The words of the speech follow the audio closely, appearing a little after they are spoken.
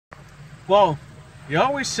Well, you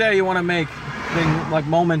always say you want to make like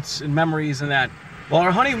moments and memories and that. Well,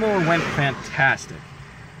 our honeymoon went fantastic.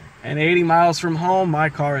 And 80 miles from home, my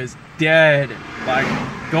car is dead.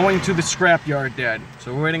 Like going to the scrapyard dead.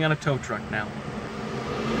 So we're waiting on a tow truck now.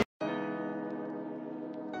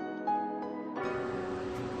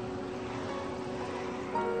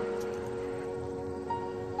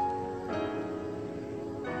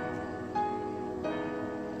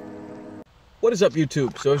 What is up,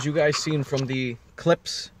 YouTube? So as you guys seen from the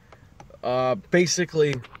clips,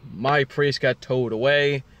 basically my Prius got towed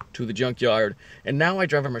away to the junkyard, and now I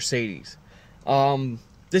drive a Mercedes.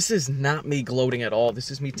 This is not me gloating at all.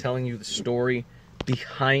 This is me telling you the story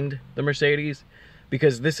behind the Mercedes,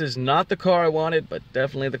 because this is not the car I wanted, but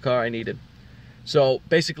definitely the car I needed. So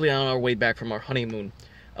basically on our way back from our honeymoon,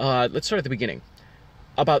 let's start at the beginning.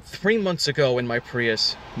 About 3 months ago in my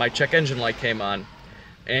Prius, my check engine light came on,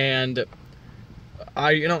 and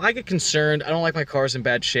I get concerned. I don't like my cars in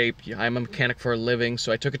bad shape. I'm a mechanic for a living,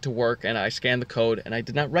 so I took it to work and I scanned the code and I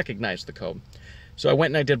did not recognize the code. So I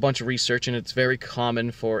went and I did a bunch of research, and it's very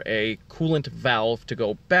common for a coolant valve to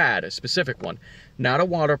go bad, a specific one. Not a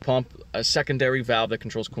water pump, a secondary valve that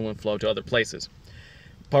controls coolant flow to other places.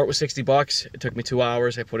 Part was 60 bucks. It took me 2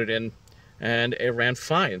 hours. I put it in and it ran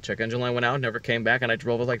fine. Check engine light went out, never came back, and I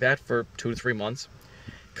drove it like that for 2 to 3 months.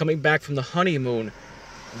 Coming back from the honeymoon,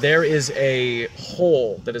 there is a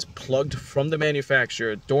hole that is plugged from the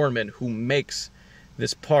manufacturer, Dorman, who makes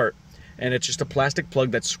this part. And it's just a plastic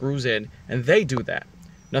plug that screws in, and they do that.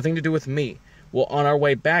 Nothing to do with me. Well, on our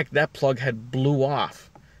way back, that plug had blew off.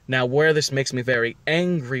 Now, where this makes me very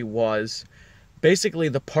angry was, basically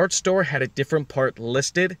the parts store had a different part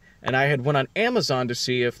listed, and I had went on Amazon to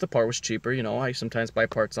see if the part was cheaper. You know, I sometimes buy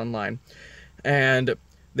parts online. And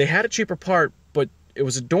they had a cheaper part, but it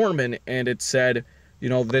was a Dorman, and it said, you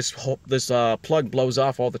know, this plug blows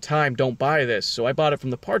off all the time, don't buy this. So I bought it from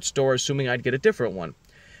the parts store, assuming I'd get a different one.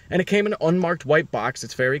 And it came in an unmarked white box.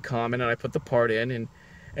 It's very common, and I put the part in, and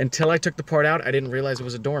until I took the part out, I didn't realize it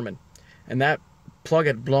was a Dorman. And that plug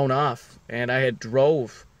had blown off, and I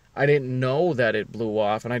didn't know that it blew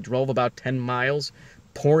off, and I drove about 10 miles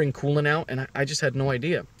pouring coolant out, and I just had no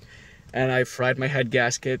idea. And I fried my head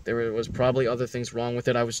gasket. There was probably other things wrong with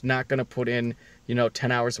it. I was not going to put in,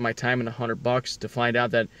 10 hours of my time and $100 to find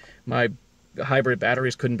out that my hybrid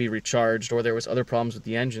batteries couldn't be recharged, or there was other problems with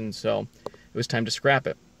the engine, so it was time to scrap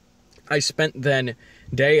it. I spent then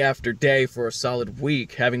day after day for a solid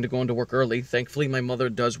week having to go into work early. Thankfully, my mother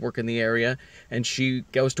does work in the area, and she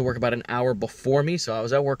goes to work about an hour before me, so I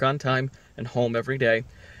was at work on time and home every day.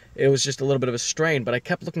 It was just a little bit of a strain, but I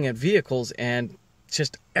kept looking at vehicles, and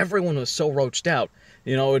just everyone was so roached out.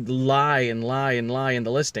 It would lie and lie and lie in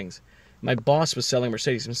the listings. My boss was selling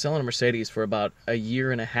Mercedes. He's been selling a Mercedes for about a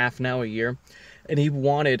year and a half now, and he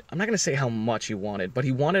wanted, I'm not going to say how much he wanted, but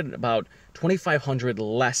he wanted about $2,500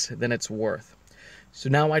 less than it's worth. So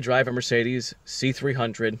now I drive a Mercedes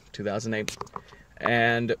C300 2008,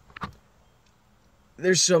 and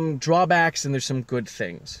there's some drawbacks and there's some good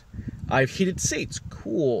things. I have heated seats,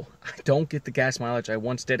 cool. I don't get the gas mileage I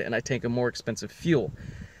once did, and I take a more expensive fuel,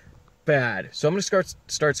 bad. So I'm going to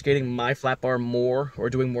start skating my flat bar more, or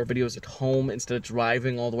doing more videos at home instead of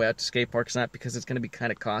driving all the way out to skate parks, not because it's going to be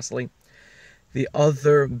kind of costly. The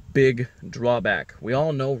other big drawback, we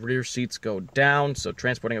all know rear seats go down, so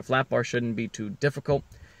transporting a flat bar shouldn't be too difficult.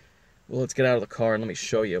 Well, let's get out of the car and let me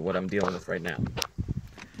show you what I'm dealing with right now.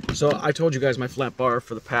 So I told you guys my flat bar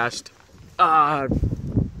for the past, I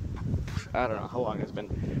don't know how long it's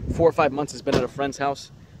been, 4 or 5 months has been at a friend's house.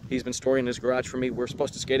 He's been storing in his garage for me. We're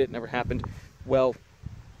supposed to skate it, never happened. Well,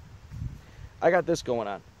 I got this going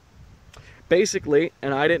on. Basically,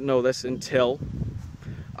 and I didn't know this until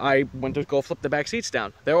I went to go flip the back seats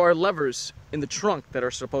down. There are levers in the trunk that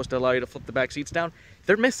are supposed to allow you to flip the back seats down.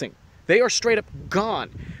 They're missing. They are straight up gone.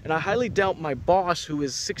 And I highly doubt my boss, who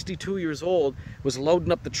is 62 years old, was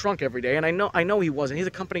loading up the trunk every day. And I know he wasn't. He's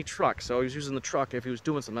a company truck, so he was using the truck if he was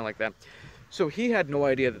doing something like that. So he had no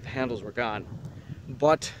idea that the handles were gone.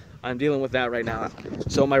 But I'm dealing with that right now.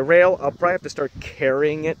 So my rail, I'll probably have to start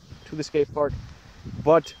carrying it to the skate park.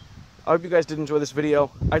 But I hope you guys did enjoy this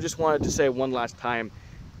video. I just wanted to say one last time,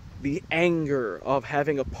 the anger of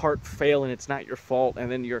having a part fail and it's not your fault,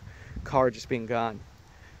 and then your car just being gone.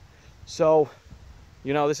 So,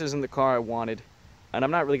 this isn't the car I wanted, and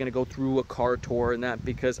I'm not really going to go through a car tour and that,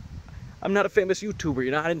 because I'm not a famous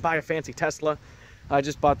YouTuber. I didn't buy a fancy Tesla. I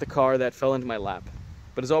just bought the car that fell into my lap.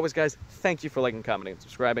 But as always, guys, thank you for liking, commenting, and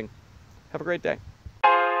subscribing. Have a great day.